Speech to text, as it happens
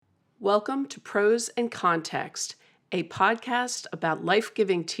Welcome to Prose and Context, a podcast about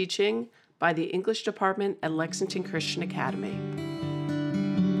life-giving teaching by the English department at Lexington Christian Academy.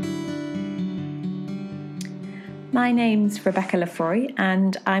 My name's Rebecca Lefroy,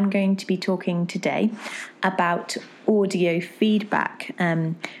 and I'm going to be talking today about audio feedback,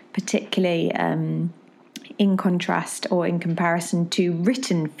 particularly in contrast or in comparison to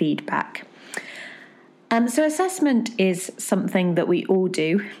written feedback. So assessment is something that we all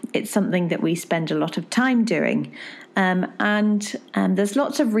do. It's something that we spend a lot of time doing. And there's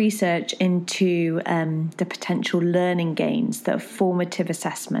lots of research into the potential learning gains that formative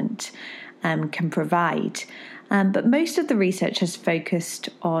assessment can provide. But most of the research has focused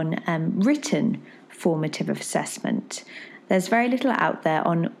on written formative assessment. There's very little out there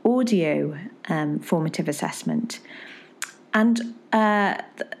on audio formative assessment. And a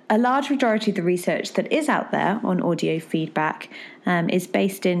large majority of the research that is out there on audio feedback is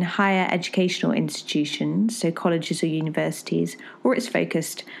based in higher educational institutions, so colleges or universities, or it's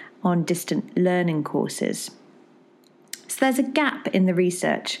focused on distant learning courses. So there's a gap in the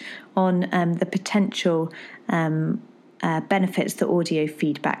research on the potential benefits that audio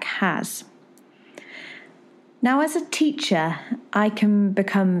feedback has. Now, as a teacher, I can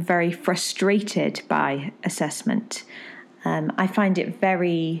become very frustrated by assessment. I find it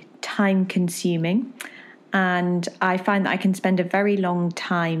very time-consuming, and I find that I can spend a very long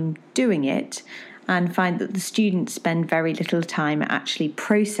time doing it and find that the students spend very little time actually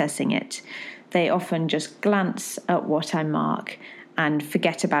processing it. They often just glance at what I mark and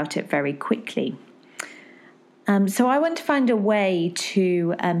forget about it very quickly. So I want to find a way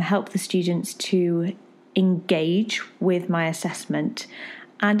to help the students to engage with my assessment.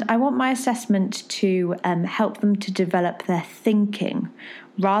 And I want my assessment to help them to develop their thinking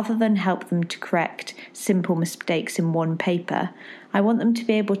rather than help them to correct simple mistakes in one paper. I want them to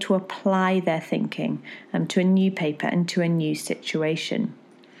be able to apply their thinking to a new paper and to a new situation.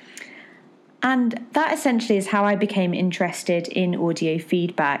 And that essentially is how I became interested in audio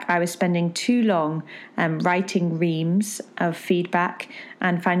feedback. I was spending too long writing reams of feedback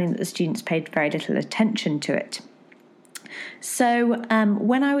and finding that the students paid very little attention to it. So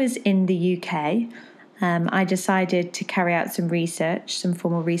when I was in the UK, I decided to carry out some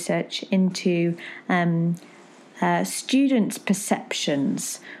formal research into students'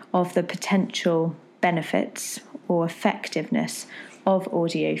 perceptions of the potential benefits or effectiveness of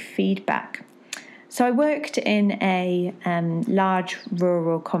audio feedback. So I worked in a large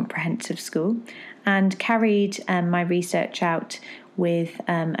rural comprehensive school and carried my research out with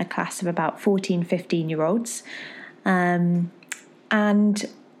a class of about 14, 15-year-olds. And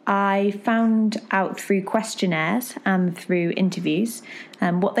I found out through questionnaires and through interviews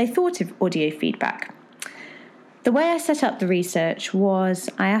what they thought of audio feedback. The way I set up the research was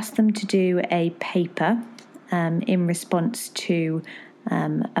I asked them to do a paper in response to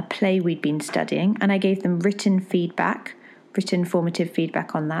a play we'd been studying, and I gave them written formative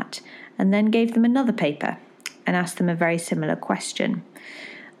feedback on that, and then gave them another paper and asked them a very similar question.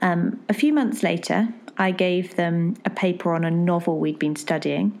 A few months later, I gave them a paper on a novel we'd been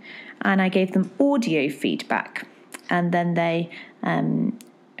studying, and I gave them audio feedback, and then they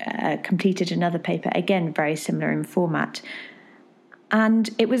completed another paper, again very similar in format. And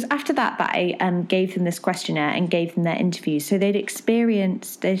it was after that I gave them this questionnaire and gave them their interviews. So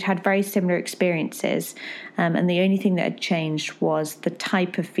they'd had very similar experiences, and the only thing that had changed was the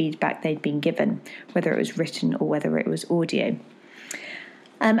type of feedback they'd been given, whether it was written or whether it was audio.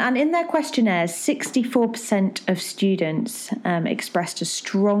 And in their questionnaires, 64% of students expressed a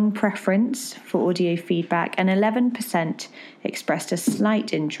strong preference for audio feedback, and 11% expressed a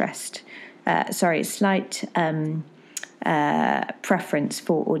slight preference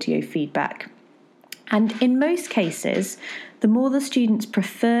for audio feedback. And in most cases, the more the students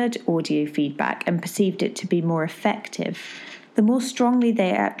preferred audio feedback and perceived it to be more effective, the more strongly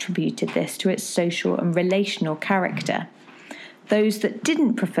they attributed this to its social and relational character. Those that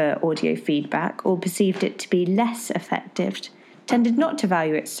didn't prefer audio feedback or perceived it to be less effective tended not to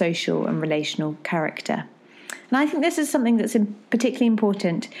value its social and relational character. And I think this is something that's particularly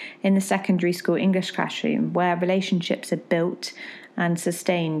important in the secondary school English classroom, where relationships are built and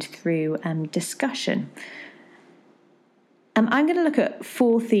sustained through discussion. I'm going to look at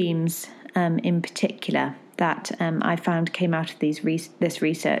four themes in particular that I found came out of this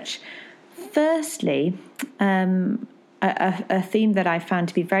research. Firstly, a theme that I found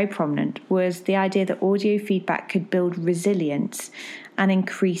to be very prominent was the idea that audio feedback could build resilience and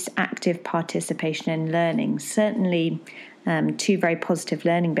increase active participation in learning, certainly two very positive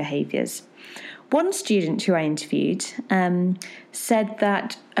learning behaviours. One student who I interviewed said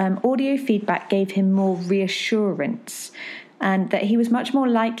that audio feedback gave him more reassurance, and that he was much more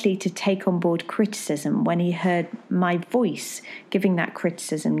likely to take on board criticism when he heard my voice giving that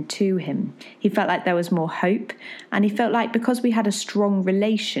criticism to him. He felt like there was more hope, and he felt like because we had a strong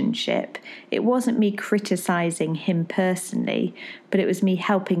relationship, it wasn't me criticising him personally, but it was me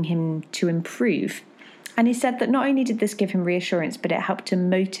helping him to improve. And he said that not only did this give him reassurance, but it helped to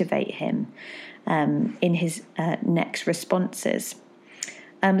motivate him in his next responses.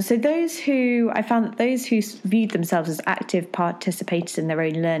 So I found that those who viewed themselves as active participators in their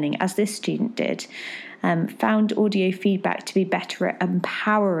own learning, as this student did, found audio feedback to be better at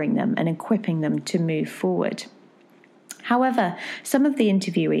empowering them and equipping them to move forward. However, some of the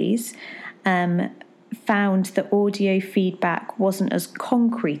interviewees found that audio feedback wasn't as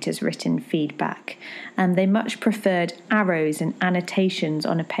concrete as written feedback. They much preferred arrows and annotations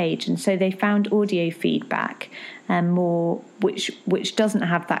on a page, and so they found audio feedback more which doesn't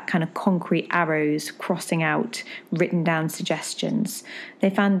have that kind of concrete arrows crossing out written down suggestions. They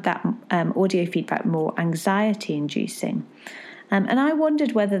found that audio feedback more anxiety inducing. And I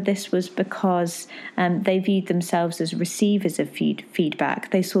wondered whether this was because they viewed themselves as receivers of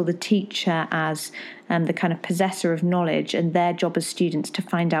feedback. They saw the teacher as the kind of possessor of knowledge, and their job as students to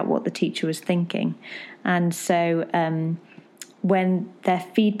find out what the teacher was thinking. And so when their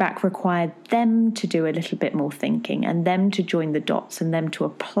feedback required them to do a little bit more thinking and them to join the dots and them to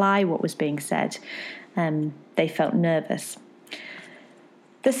apply what was being said, they felt nervous.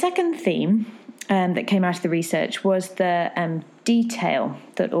 The second theme that came out of the research was the detail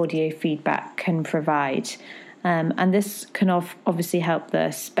that audio feedback can provide. And this can obviously help the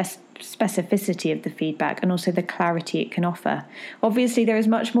specificity of the feedback and also the clarity it can offer. Obviously, there is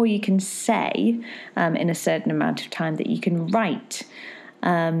much more you can say in a certain amount of time that you can write.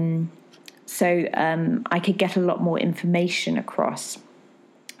 So I could get a lot more information across.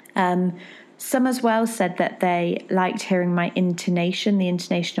 Some as well said that they liked hearing my intonation, the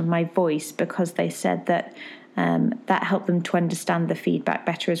intonation of my voice, because they said that that helped them to understand the feedback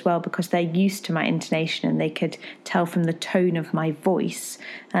better as well, because they're used to my intonation and they could tell from the tone of my voice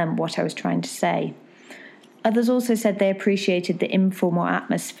what I was trying to say. Others also said they appreciated the informal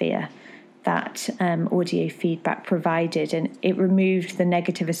atmosphere that audio feedback provided, and it removed the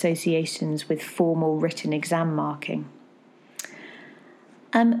negative associations with formal written exam marking.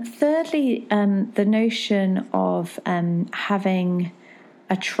 Thirdly, the notion of having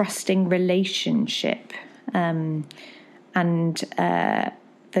a trusting relationship and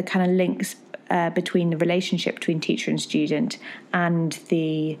the kind of links between the relationship between teacher and student and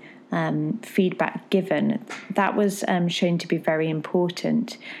the feedback given, that was shown to be very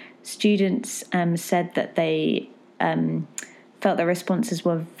important. Students said that they felt their responses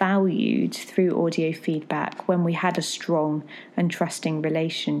were valued through audio feedback when we had a strong and trusting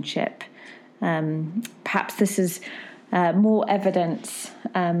relationship. Perhaps this is more evidence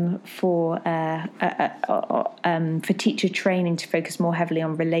for teacher training to focus more heavily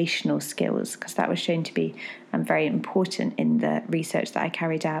on relational skills, because that was shown to be very important in the research that I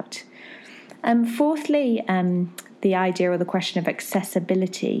carried out. Fourthly, the idea or the question of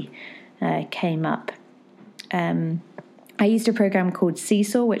accessibility came up. I used a program called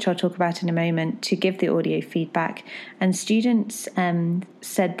Seesaw, which I'll talk about in a moment, to give the audio feedback. And students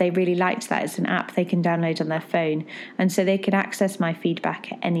said they really liked that. It's an app they can download on their phone. And so they could access my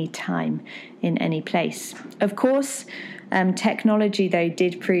feedback at any time, in any place. Of course, technology, though,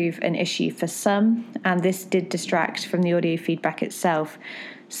 did prove an issue for some, and this did distract from the audio feedback itself.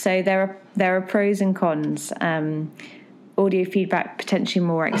 So there are pros and cons. Audio feedback potentially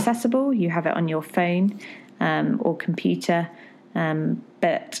more accessible. You have it on your phone or computer,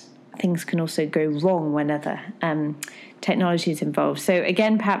 but things can also go wrong when other technology is involved. So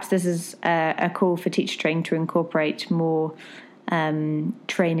again, perhaps this is a call for teacher training to incorporate more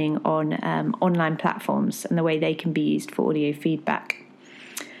training on online platforms and the way they can be used for audio feedback.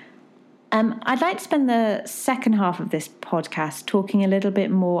 I'd like to spend the second half of this podcast talking a little bit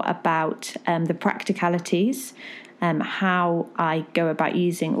more about the practicalities, how I go about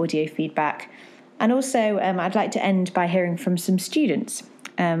using audio feedback. And also, I'd like to end by hearing from some students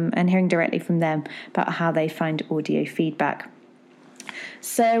and hearing directly from them about how they find audio feedback.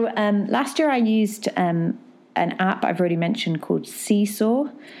 So last year I used an app I've already mentioned called Seesaw,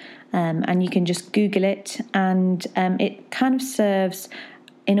 and you can just Google it, and it kind of serves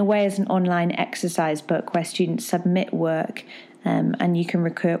in a way as an online exercise book where students submit work, and you can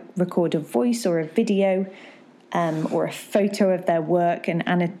record a voice or a video or a photo of their work and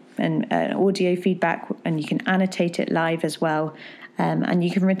audio feedback, and you can annotate it live as well. and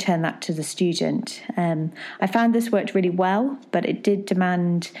you can return that to the student. I found this worked really well, but it did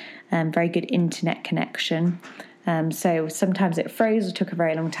demand very good internet connection. So sometimes it froze or took a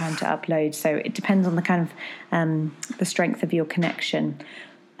very long time to upload. So it depends on the kind of the strength of your connection.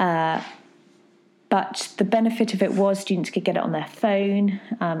 But the benefit of it was students could get it on their phone.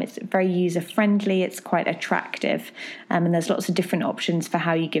 It's very user-friendly. It's quite attractive. And there's lots of different options for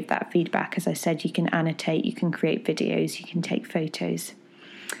how you give that feedback. As I said, you can annotate, you can create videos, you can take photos.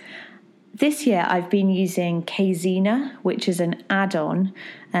 This year, I've been using Kzina, which is an add-on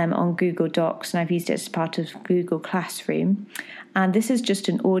on Google Docs, and I've used it as part of Google Classroom. And this is just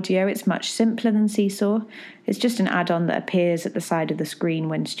an audio. It's much simpler than Seesaw. It's just an add-on that appears at the side of the screen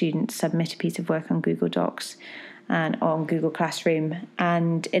when students submit a piece of work on Google Docs and on Google Classroom.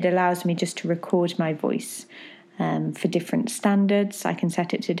 And it allows me just to record my voice for different standards. I can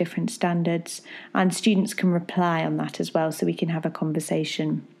set it to different standards, and students can reply on that as well, so we can have a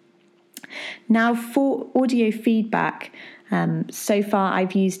conversation. Now, for audio feedback, so far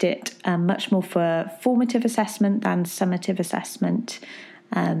I've used it much more for formative assessment than summative assessment,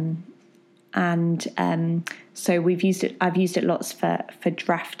 so I've used it lots for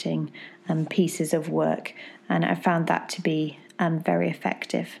drafting pieces of work, and I found that to be very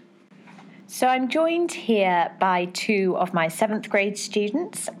effective. So I'm joined here by two of my 7th grade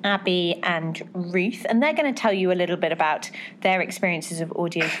students, Abby and Ruth, and they're going to tell you a little bit about their experiences of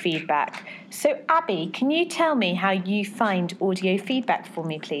audio feedback. So Abby, can you tell me how you find audio feedback for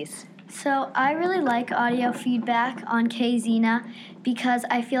me, please? So I really like audio feedback on Kzina because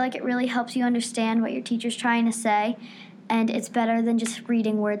I feel like it really helps you understand what your teacher's trying to say, and it's better than just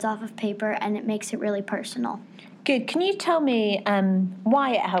reading words off of paper, and it makes it really personal. Good. Can you tell me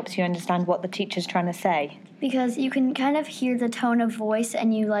why it helps you understand what the teacher's trying to say? Because you can kind of hear the tone of voice,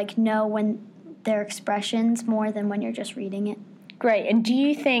 and you know when their expressions more than when you're just reading it. Great. And do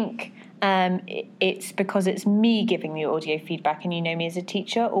you think it's because it's me giving you audio feedback and you know me as a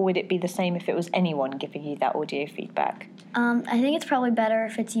teacher, or would it be the same if it was anyone giving you that audio feedback? I think it's probably better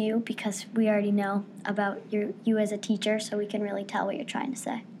if it's you, because we already know about you as a teacher, so we can really tell what you're trying to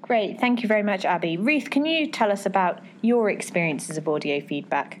say. Great. Thank you very much, Abby. Ruth, can you tell us about your experiences of audio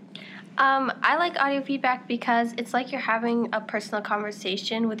feedback? I like audio feedback because it's like you're having a personal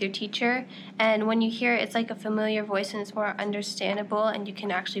conversation with your teacher, and when you hear it, it's like a familiar voice and it's more understandable and you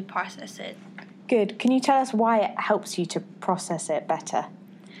can actually process it. Good. Can you tell us why it helps you to process it better?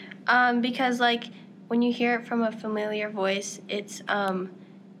 Because like when you hear it from a familiar voice, it's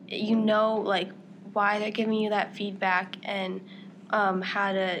you know like why they're giving you that feedback and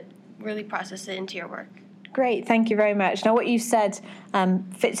how to really process it into your work. Great, thank you very much. Now, what you said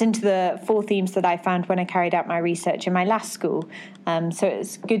fits into the 4 themes that I found when I carried out my research in my last school. So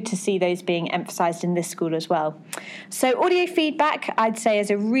it's good to see those being emphasised in this school as well. So audio feedback, I'd say, is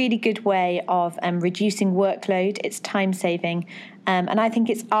a really good way of reducing workload. It's time-saving. And I think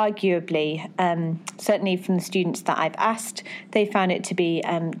it's arguably, certainly from the students that I've asked, they found it to be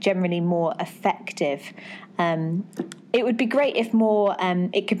generally more effective. It would be great if more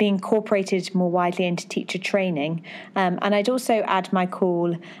it could be incorporated more widely into teacher training. And I'd also add my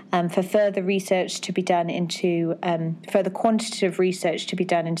call for further research to be done into, further quantitative research to be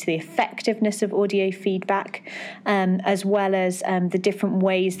done into the effectiveness of audio feedback, as well as the different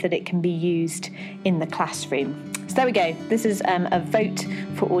ways that it can be used in the classroom. So there we go. This is a vote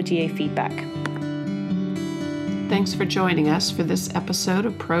for audio feedback. Thanks for joining us for this episode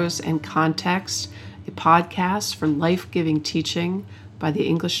of Prose and Context, a podcast for life-giving teaching by the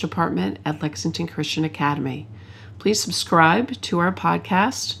English department at Lexington Christian Academy. Please subscribe to our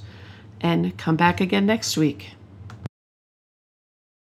podcast and come back again next week.